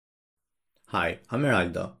Hi, I'm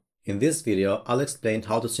Heraldo. In this video, I'll explain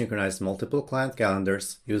how to synchronize multiple client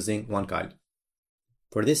calendars using OneCal.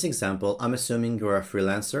 For this example, I'm assuming you're a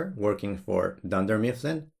freelancer working for Dunder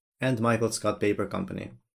Mifflin and Michael Scott Paper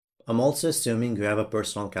Company. I'm also assuming you have a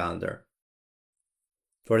personal calendar.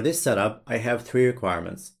 For this setup, I have three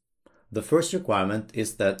requirements. The first requirement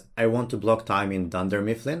is that I want to block time in Dunder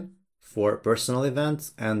Mifflin for personal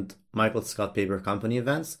events and Michael Scott Paper Company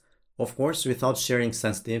events, of course without sharing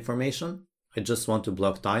sensitive information. I just want to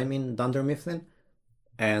block time in Dunder Mifflin.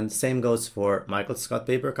 And same goes for Michael Scott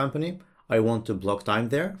Paper Company. I want to block time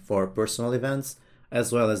there for personal events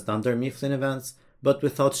as well as Dunder Mifflin events, but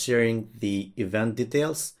without sharing the event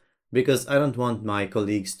details, because I don't want my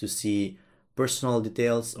colleagues to see personal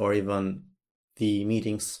details or even the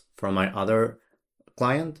meetings from my other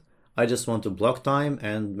client. I just want to block time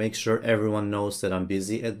and make sure everyone knows that I'm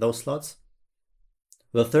busy at those slots.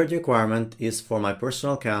 The third requirement is for my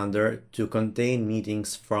personal calendar to contain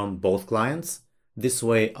meetings from both clients. This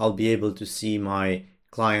way I'll be able to see my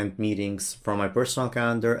client meetings from my personal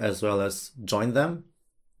calendar as well as join them.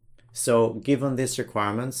 So given these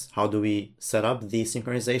requirements, how do we set up the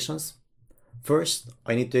synchronizations? First,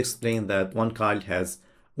 I need to explain that OneCal has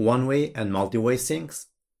one-way and multi-way syncs.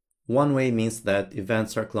 One-way means that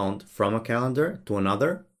events are cloned from a calendar to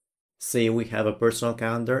another. Say we have a personal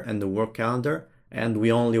calendar and a work calendar, and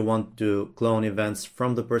we only want to clone events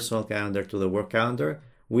from the personal calendar to the work calendar.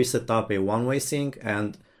 We set up a one-way sync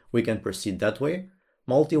and we can proceed that way.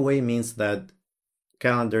 Multi-way means that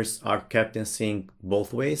calendars are kept in sync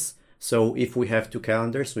both ways. So if we have two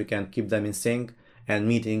calendars, we can keep them in sync and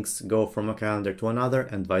meetings go from a calendar to another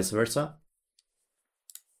and vice versa.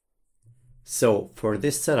 So for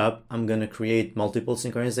this setup, I'm going to create multiple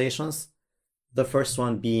synchronizations. The first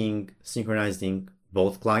one being synchronizing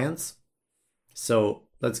both clients. So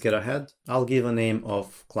let's get ahead. I'll give a name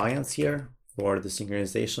of clients here for the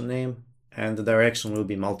synchronization name, and the direction will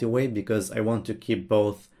be multi-way because I want to keep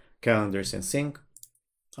both calendars in sync.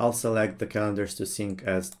 I'll select the calendars to sync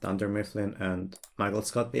as Dunder Mifflin and Michael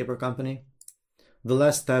Scott Paper Company. The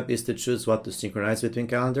last step is to choose what to synchronize between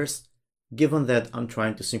calendars. Given that I'm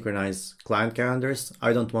trying to synchronize client calendars,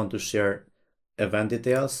 I don't want to share event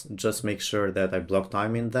details, just make sure that I block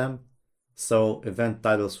time in them. So event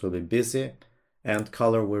titles will be busy and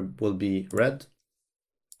color will be red.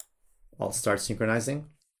 I'll start synchronizing.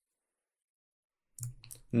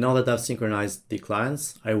 Now that I've synchronized the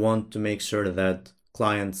clients, I want to make sure that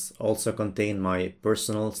clients also contain my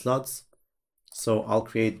personal slots. So I'll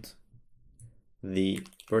create the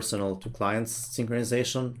personal to clients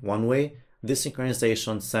synchronization one way. This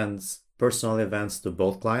synchronization sends personal events to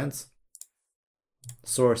both clients.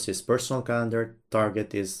 Source is personal calendar,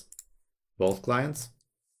 target is both clients.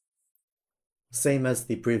 Same as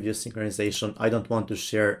the previous synchronization, I don't want to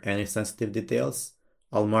share any sensitive details.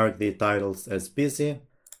 I'll mark the titles as busy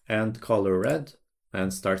and color red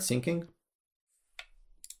and start syncing.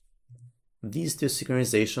 These two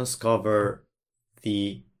synchronizations cover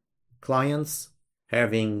the clients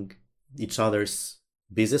having each other's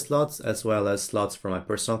busy slots as well as slots for my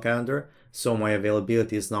personal calendar. So my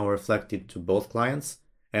availability is now reflected to both clients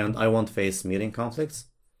and I won't face meeting conflicts.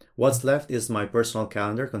 What's left is my personal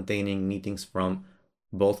calendar containing meetings from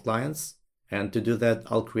both clients. And to do that,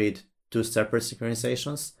 I'll create two separate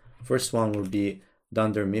synchronizations. First one will be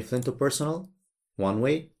Dunder Mifflin to personal, one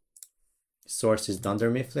way. Source is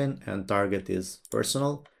Dunder Mifflin and target is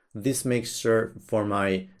personal. This makes sure for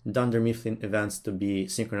my Dunder Mifflin events to be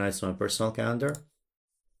synchronized to my personal calendar.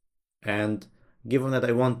 And given that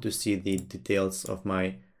I want to see the details of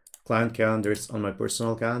my client calendars on my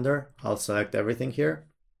personal calendar, I'll select everything here.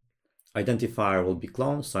 Identifier will be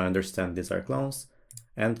clones, so I understand these are clones.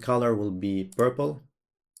 And color will be purple.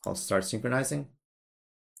 I'll start synchronizing.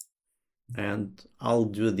 And I'll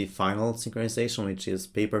do the final synchronization, which is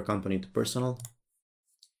paper company to personal.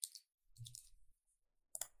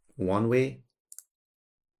 One way.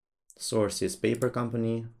 Source is paper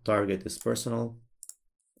company, target is personal.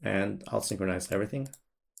 And I'll synchronize everything.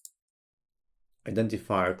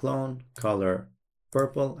 Identifier clone, color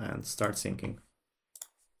purple, and start syncing.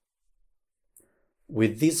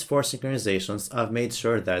 With these four synchronizations, I've made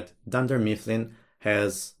sure that Dunder Mifflin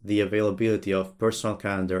has the availability of personal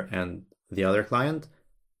calendar and the other client.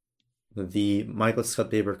 The Michael Scott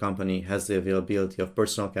Paper Company has the availability of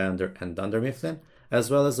personal calendar and Dunder Mifflin, as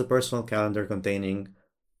well as the personal calendar containing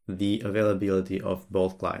the availability of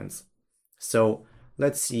both clients. So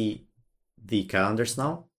let's see the calendars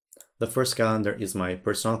now. The first calendar is my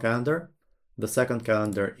personal calendar. The second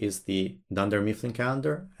calendar is the Dunder Mifflin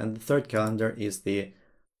calendar, and the third calendar is the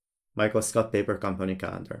Michael Scott Paper Company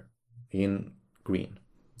calendar in green.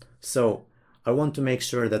 So I want to make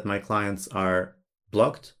sure that my clients are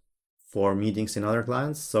blocked for meetings in other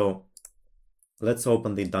clients. So let's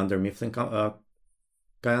open the Dunder Mifflin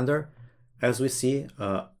calendar. As we see,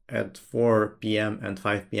 at 4 p.m. and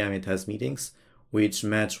 5 p.m. it has meetings which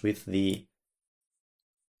match with the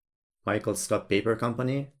Michael Scott Paper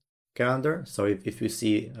Company calendar. So if you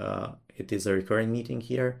see, it is a recurring meeting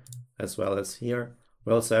here as well as here.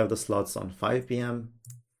 We also have the slots on 5 p.m.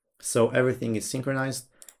 So everything is synchronized.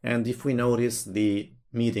 And if we notice, the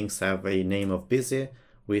meetings have a name of busy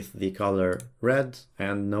with the color red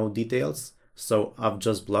and no details. So I've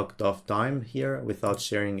just blocked off time here without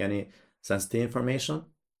sharing any sensitive information.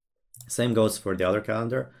 Same goes for the other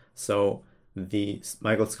calendar. So the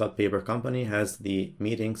Michael Scott Paper Company has the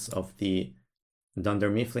meetings of the Dunder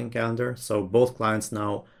Mifflin calendar. So both clients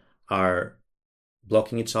now are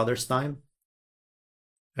blocking each other's time.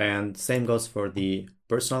 And same goes for the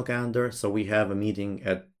personal calendar. So we have a meeting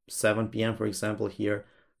at 7 p.m. for example here.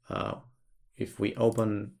 If we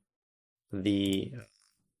open the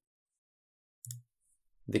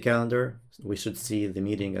calendar, we should see the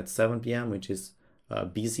meeting at 7 p.m. which is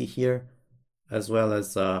busy here, as well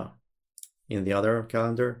as in the other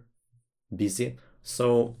calendar, busy.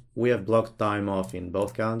 So we have blocked time off in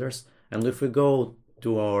both calendars. And if we go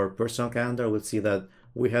to our personal calendar, we'll see that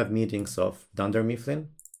we have meetings of Dunder Mifflin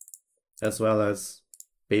as well as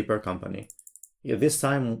Paper Company. This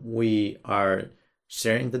time we are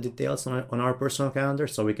sharing the details on our personal calendar,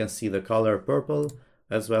 so we can see the color purple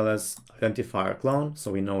as well as identifier clone,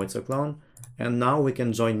 so we know it's a clone. And now we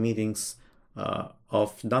can join meetings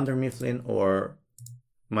of Dunder Mifflin or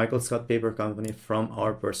Michael Scott Paper Company from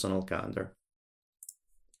our personal calendar.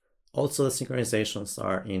 Also, the synchronizations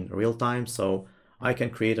are in real time, so I can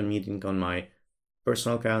create a meeting on my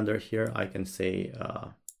personal calendar here. I can say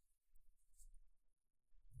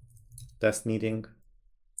test meeting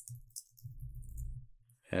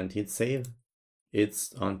and hit save.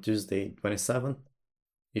 It's on Tuesday 27th.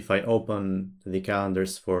 If I open the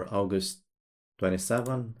calendars for August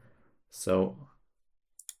 27, so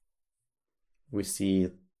we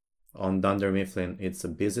see on Dunder Mifflin it's a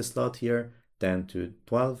busy slot here, 10 to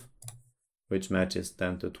 12, which matches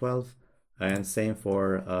 10 to 12, and same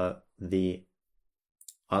for the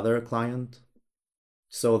other client.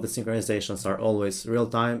 So the synchronizations are always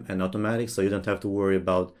real-time and automatic, so you don't have to worry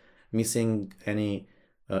about missing any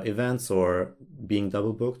events or being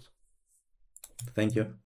double booked. Thank you.